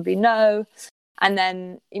could possibly know. And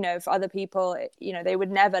then, for other people, they would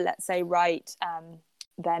never, let's say, write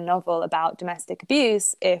their novel about domestic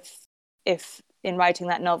abuse if in writing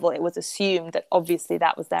that novel it was assumed that obviously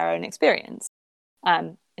that was their own experience,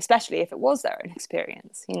 especially if it was their own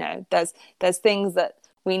experience. There's things that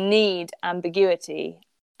we need ambiguity,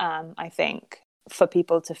 I think, for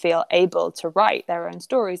people to feel able to write their own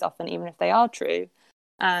stories often, even if they are true.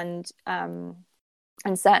 And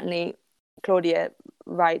certainly Claudia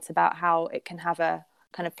writes about how it can have a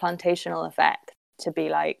kind of plantational effect to be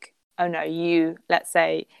like, oh no, let's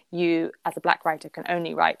say you as a Black writer can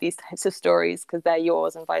only write these types of stories because they're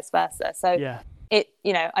yours, and vice versa. So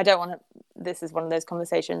I don't want to, this is one of those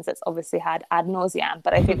conversations that's obviously had ad nauseam,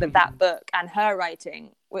 but I think that book and her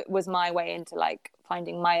writing was my way into like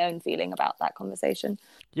finding my own feeling about that conversation.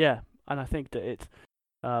 Yeah, and I think that it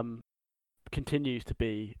continues to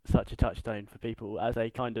be such a touchstone for people as a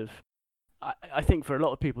kind of, I think for a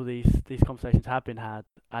lot of people these conversations have been had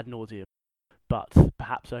ad nauseum, but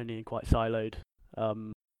perhaps only in quite siloed, for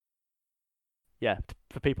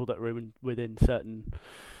people that are within certain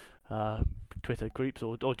Twitter groups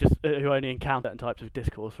or just who only encounter certain types of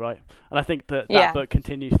discourse, right? And I think that book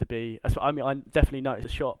continues to be, I mean, I definitely noticed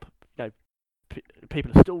a shop,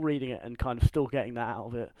 people are still reading it and kind of still getting that out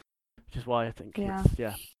of it, which is why I think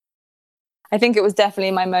I think it was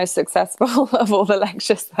definitely my most successful of all the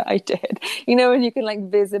lectures that I did. When you can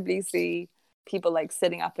like visibly see people like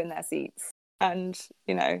sitting up in their seats, and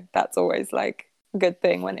that's always like a good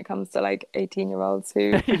thing when it comes to like 18-year-olds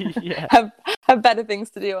who have better things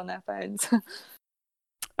to do on their phones.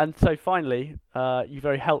 And so finally, you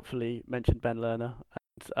very helpfully mentioned Ben Lerner.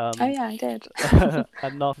 And, I did.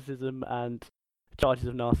 and narcissism and charges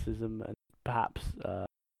of narcissism, and perhaps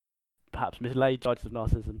mislaid charges of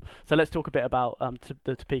narcissism. So let's talk a bit about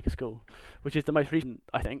the Topeka School, which is the most recent,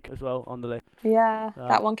 I think, as well on the list. Yeah,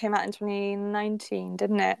 that one came out in 2019,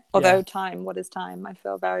 didn't it? Although what is time? I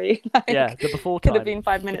feel very like the before time could have been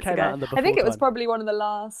 5 minutes ago. I think it was probably one of the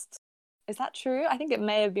last. Is that true? I think it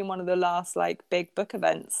may have been one of the last like big book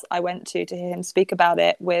events I went to hear him speak about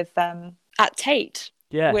it with at Tate.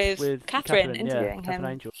 Yeah, with Catherine interviewing him.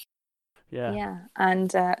 Angel. Yeah, and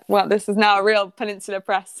this is now a real Peninsula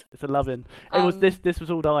Press. It's a loving. It was this was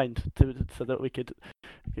all designed so that we could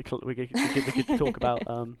we could talk about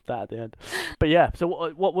that at the end. But yeah, so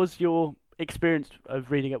what was your experience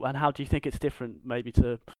of reading it, and how do you think it's different maybe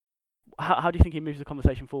to how do you think he moves the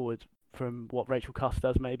conversation forward from what Rachel Cusk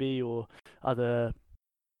does maybe, or other?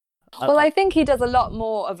 Well, I think he does a lot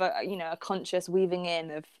more of a conscious weaving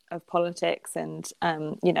in of politics and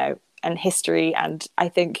and history, and I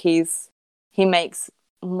think he makes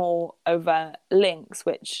more overt links,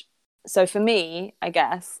 which, so for me, I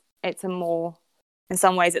guess in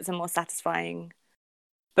some ways it's a more satisfying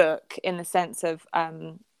book in the sense of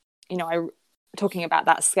talking about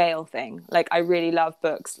that scale thing. Like, I really love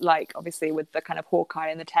books like, obviously, with the kind of Hawkeye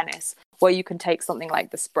and the tennis, where you can take something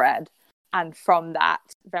like The Spread, and from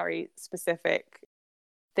that very specific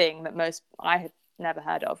thing that I had never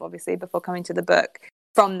heard of, obviously, before coming to the book,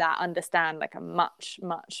 from that understand like a much,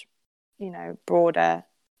 much, broader,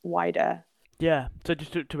 wider. Yeah. So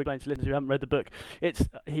just to explain to listeners who haven't read the book, it's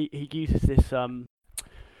he uses this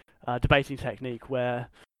debating technique where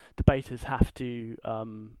debaters have to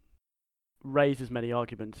raise as many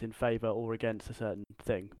arguments in favour or against a certain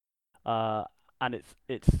thing, and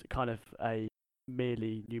it's kind of a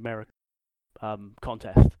merely numeric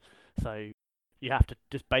contest. So you have to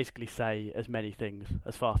just basically say as many things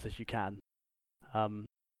as fast as you can.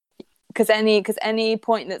 Because any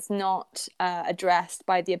point that's not addressed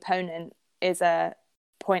by the opponent is a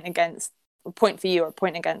point for you or a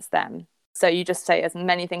point against them. So you just say as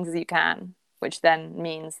many things as you can, which then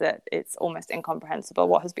means that it's almost incomprehensible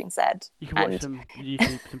what has been said. You can watch some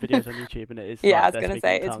videos on YouTube, and it is. Yeah, I was going to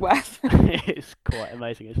say it's worth. It's quite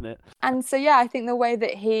amazing, isn't it? And so I think the way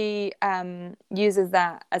that he uses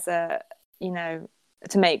that as a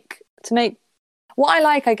to make what I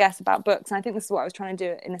like, I guess, about books, and I think this is what I was trying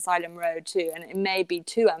to do in Asylum Road too, and it may be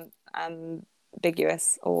too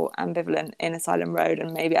ambiguous or ambivalent in Asylum Road,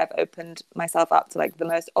 and maybe I've opened myself up to like the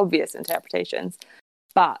most obvious interpretations.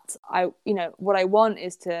 But what I want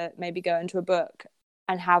is to maybe go into a book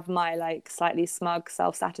and have my like slightly smug,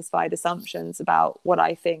 self-satisfied assumptions about what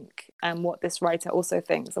I think and what this writer also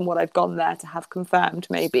thinks, and what I've gone there to have confirmed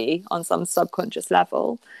maybe on some subconscious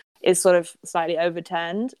level is sort of slightly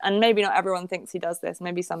overturned. And maybe not everyone thinks he does this.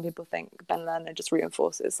 Maybe some people think Ben Lerner just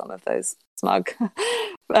reinforces some of those smug,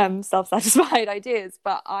 self-satisfied ideas.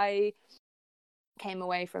 But I came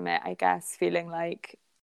away from it, I guess, feeling like,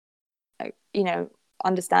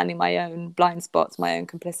 understanding my own blind spots, my own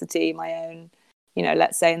complicity, my own,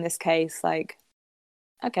 let's say in this case, like,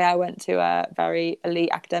 okay, I went to a very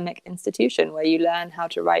elite academic institution where you learn how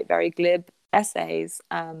to write very glib essays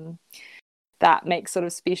that make sort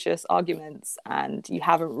of specious arguments, and you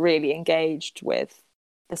haven't really engaged with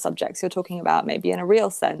the subjects you're talking about, maybe in a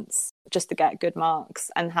real sense, just to get good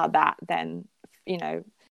marks, and how that then,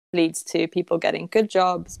 leads to people getting good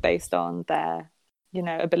jobs based on their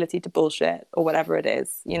ability to bullshit or whatever it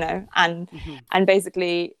is, and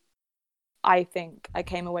basically I think I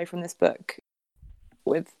came away from this book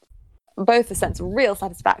with both a sense of real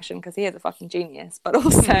satisfaction because he is a fucking genius, but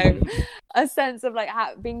also a sense of like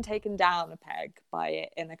being taken down a peg by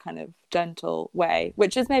it in a kind of gentle way,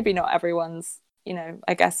 which is maybe not everyone's,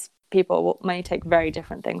 I guess people may take very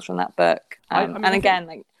different things from that book. I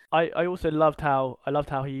also loved how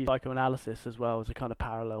he used psychoanalysis as well as a kind of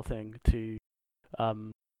parallel thing to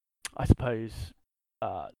I suppose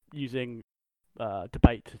using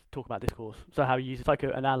debate to talk about discourse. So how he uses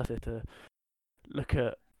psychoanalysis to look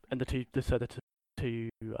at, and the two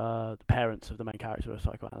parents of the main character are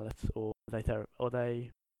psychoanalysts, or are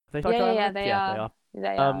they psychoanalysts? They are.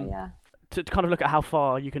 To kind of look at how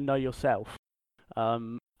far you can know yourself,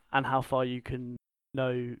 and how far you can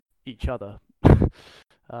know each other.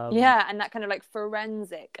 And that kind of like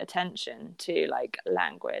forensic attention to like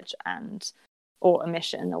language or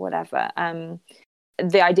omission or whatever.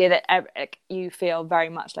 The idea that you feel very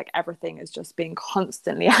much like everything is just being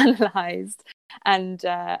constantly analysed, and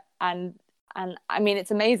I mean,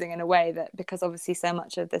 it's amazing in a way that, because obviously so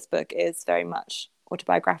much of this book is very much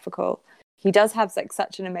autobiographical, he does have like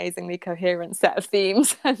such an amazingly coherent set of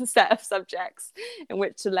themes and set of subjects in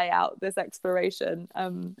which to lay out this exploration.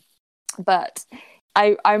 But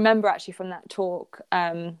I remember actually from that talk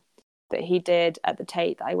that he did at the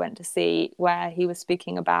Tate that I went to see, where he was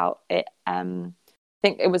speaking about it. I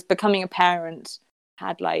think it was becoming a parent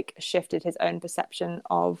had like shifted his own perception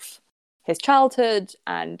of his childhood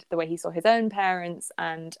and the way he saw his own parents,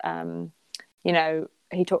 and I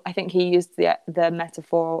think he used the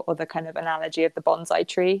metaphor or the kind of analogy of the bonsai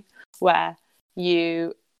tree, where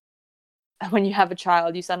when you have a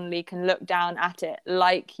child, you suddenly can look down at it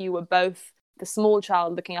like you were both the small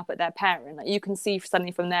child looking up at their parent. Like you can see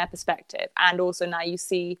suddenly from their perspective, and also now you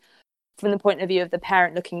see from the point of view of the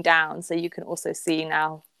parent looking down, so you can also see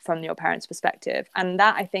now from your parents' perspective. And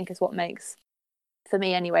that, I think, is what makes, for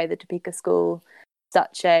me anyway, the Topeka School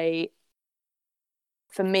such a,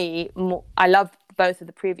 for me, I love both of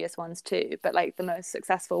the previous ones too, but like the most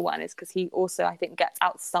successful one is because he also, I think, gets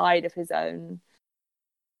outside of his own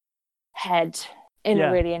head in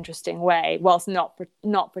a really interesting way, whilst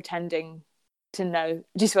not pretending to know.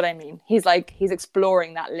 Do you see what I mean? He's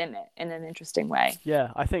exploring that limit in an interesting way.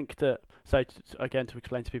 Yeah, I think that. So again, to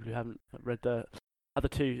explain to people who haven't read the other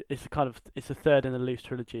two, it's a third in the loose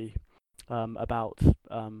trilogy about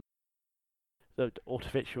the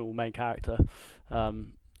artificial main character,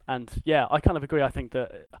 and yeah, I kind of agree. I think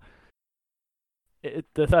that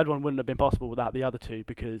the third one wouldn't have been possible without the other two,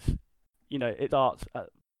 because it starts at,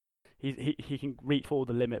 he can reach for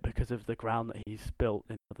the limit because of the ground that he's built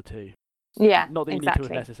in the other two. Yeah, not that you need to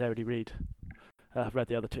have necessarily read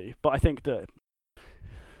the other two, but I think that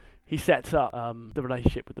he sets up the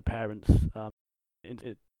relationship with the parents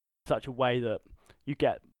in such a way that you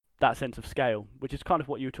get that sense of scale, which is kind of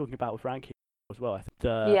what you were talking about with ranking as well. I think.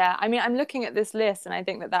 Yeah, I mean, I'm looking at this list, and I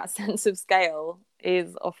think that sense of scale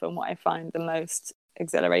is often what I find the most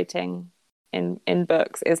exhilarating in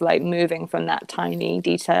books, is like moving from that tiny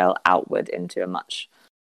detail outward into a much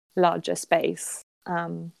larger space.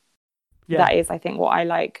 That is, I think, what I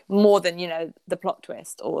like more than the plot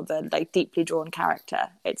twist or the like deeply drawn character.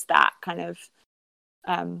 It's that kind of,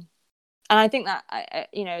 and I think that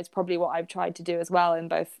it's probably what I've tried to do as well in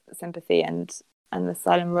both Sympathy and The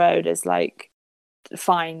Silent Road, is like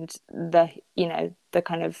find the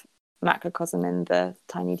kind of macrocosm in the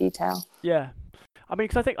tiny detail. Yeah, I mean,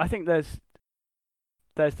 because I think there's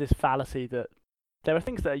this fallacy that there are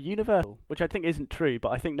things that are universal, which I think isn't true, but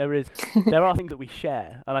I think there are things that we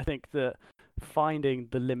share, and I think that finding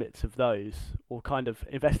the limits of those, or kind of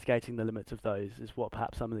investigating the limits of those, is what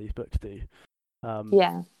perhaps some of these books do.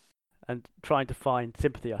 Yeah. And trying to find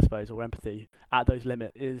sympathy, I suppose, or empathy at those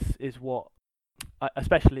limits is what,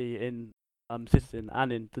 especially in Citizen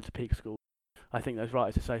and in the Topeka School, I think those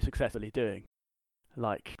writers are so successfully doing.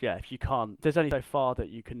 Like, yeah, if you can't, there's only so far that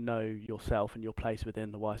you can know yourself and your place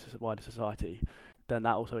within the wider society, then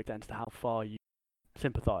that also extends to how far you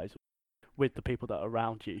sympathise with the people that are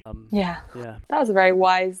around you. Yeah. That was a very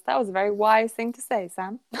wise thing to say,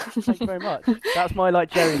 Sam. Thank you very much. That's my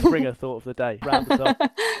Jerry Springer thought of the day. Round us up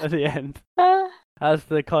at the end, as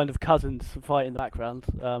the kind of cousins fight in the background.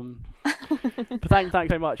 But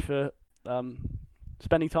thanks so much for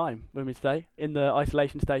spending time with me today in the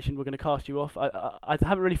isolation station. We're going to cast you off. I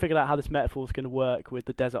haven't really figured out how this metaphor is going to work with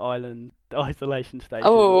the desert island, the isolation station.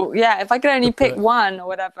 Oh yeah, if I could only pick one or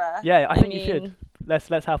whatever. Yeah, I think you should.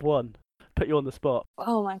 Let's have one. Put you on the spot.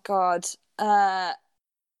 Oh my god. I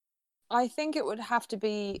think it would have to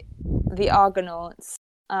be the Argonauts.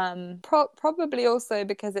 Probably also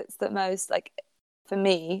because it's the most, like, for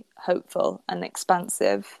me, hopeful and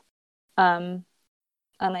expansive. And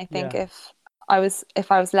I think if I was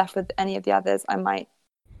left with any of the others, I might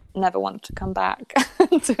never want to come back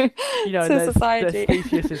to society. There's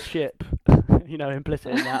Theseus's ship,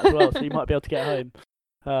 implicit in that as well, so you might be able to get home.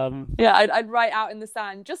 I'd write out in the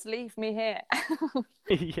sand, just leave me here.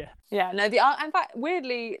 No, in fact,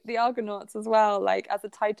 weirdly, the Argonauts as well, like, as a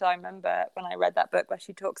title, I remember when I read that book where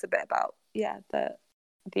she talks a bit about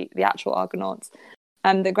the actual Argonauts.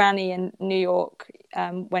 The granny in New York,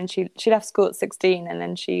 when she left school at 16, and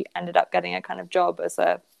then she ended up getting a kind of job as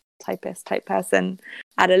a typist type person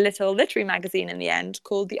at a little literary magazine in the end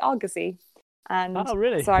called The Argosy. And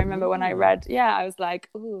really? So I remember when I read, I was like,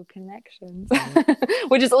 ooh, connections,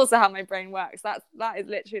 which is also how my brain works. That is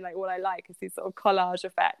literally like what I like, is these sort of collage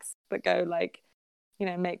effects that go like,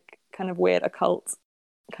 make kind of weird occult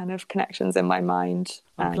kind of connections in my mind.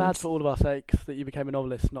 I'm glad for all of our sakes that you became a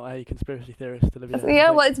novelist, not a conspiracy theorist, Olivia.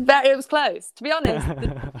 Yeah, well, it was close. To be honest,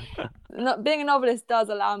 being a novelist does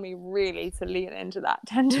allow me really to lean into that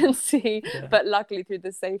tendency, but luckily through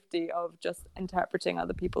the safety of just interpreting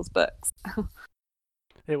other people's books.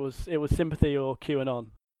 It was Sympathy or QAnon.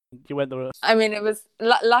 You went the. I mean, it was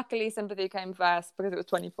luckily Sympathy came first because it was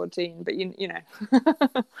 2014. But you know.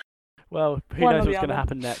 Well, who knows what's going to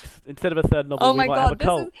happen next? Instead of a third novel, we might have a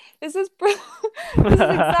cult. This is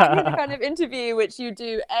exactly the kind of interview which you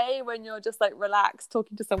do, A, when you're just like relaxed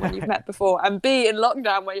talking to someone you've met before, and B, in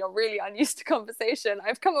lockdown where you're really unused to conversation.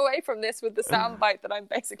 I've come away from this with the soundbite that I'm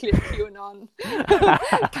basically a QAnon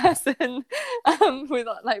person with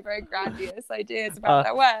like very grandiose ideas about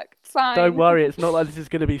their work. Fine. Don't worry, it's not like this is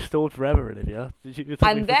going to be stored forever, Olivia.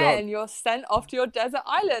 And then you're sent off to your desert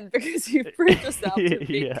island because you've proved yourself to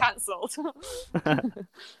be cancelled.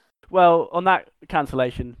 Well, on that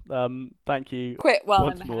cancellation, thank you Quit while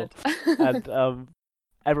once I'm more. ahead. And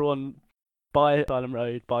everyone, buy Asylum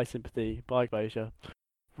Road, buy Sympathy, buy Exposure,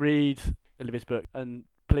 read Olivia's book, and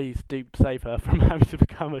please do save her from having to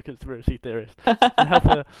become a conspiracy theorist and help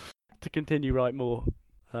her to continue write more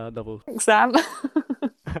novels. Thanks, Sam.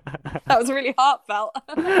 That was really heartfelt.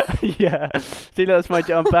 Yeah. See, that's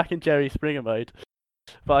I'm back in Jerry Springer mode,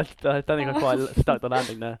 but I don't think I quite stuck the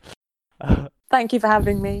landing there. Thank you for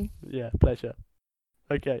having me. Yeah, pleasure.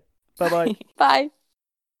 Okay. Bye-bye. Bye.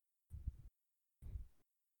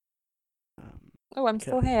 Oh, I'm Okay.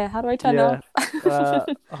 still here. How do I turn Yeah. off?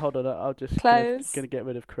 Hold on, I'll just Close. gonna get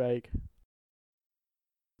rid of Craig.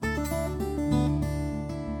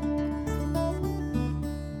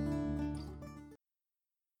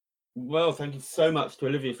 Well, thank you so much to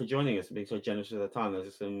Olivia for joining us and being so generous with her time. Those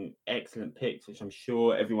are some excellent picks, which I'm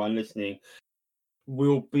sure everyone listening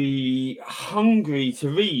will be hungry to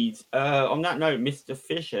read. On that note, Mr.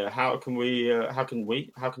 Fisher, how can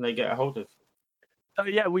they get a hold of?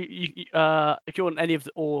 Yeah, if you want any of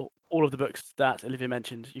all of the books that Olivia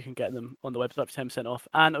mentioned, you can get them on the website for 10% off,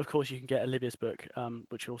 and of course you can get Olivia's book,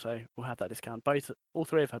 which also will have that discount. All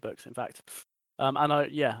three of her books, in fact. And I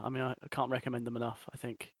can't recommend them enough. I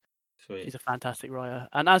think she's a fantastic writer,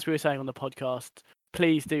 and as we were saying on the podcast,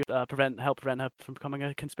 please do help prevent her from becoming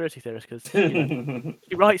a conspiracy theorist, because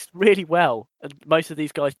she writes really well, and most of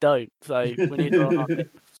these guys don't. So we need her on our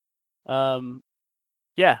team.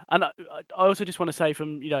 Yeah, and I also just want to say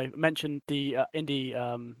mention the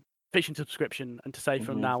indie fiction subscription, and to say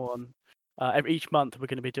from now on, each month we're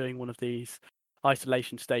going to be doing one of these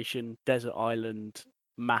Isolation Station, Desert Island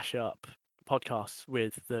mashup podcasts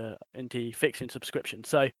with the indie fiction subscription.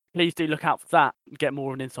 So please do look out for that and get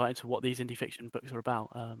more of an insight into what these indie fiction books are about.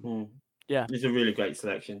 Yeah, it's a really great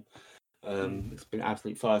selection. It's been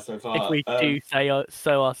absolute fire so far. If we do say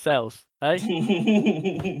so ourselves, eh?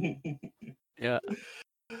 Yeah.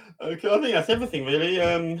 Okay, I think that's everything really.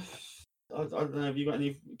 I don't know. Have you got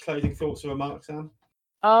any closing thoughts or remarks, Sam?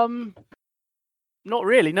 Not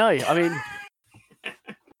really. No. I mean,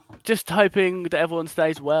 just hoping that everyone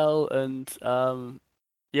stays well, and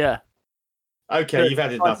yeah. Okay, you've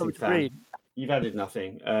added nothing, Sam. You've added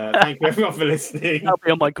nothing. Thank you everyone for listening. That'll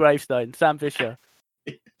be on my gravestone. Sam Fisher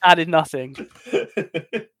added nothing.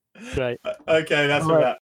 Great. Okay, that's all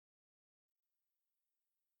right.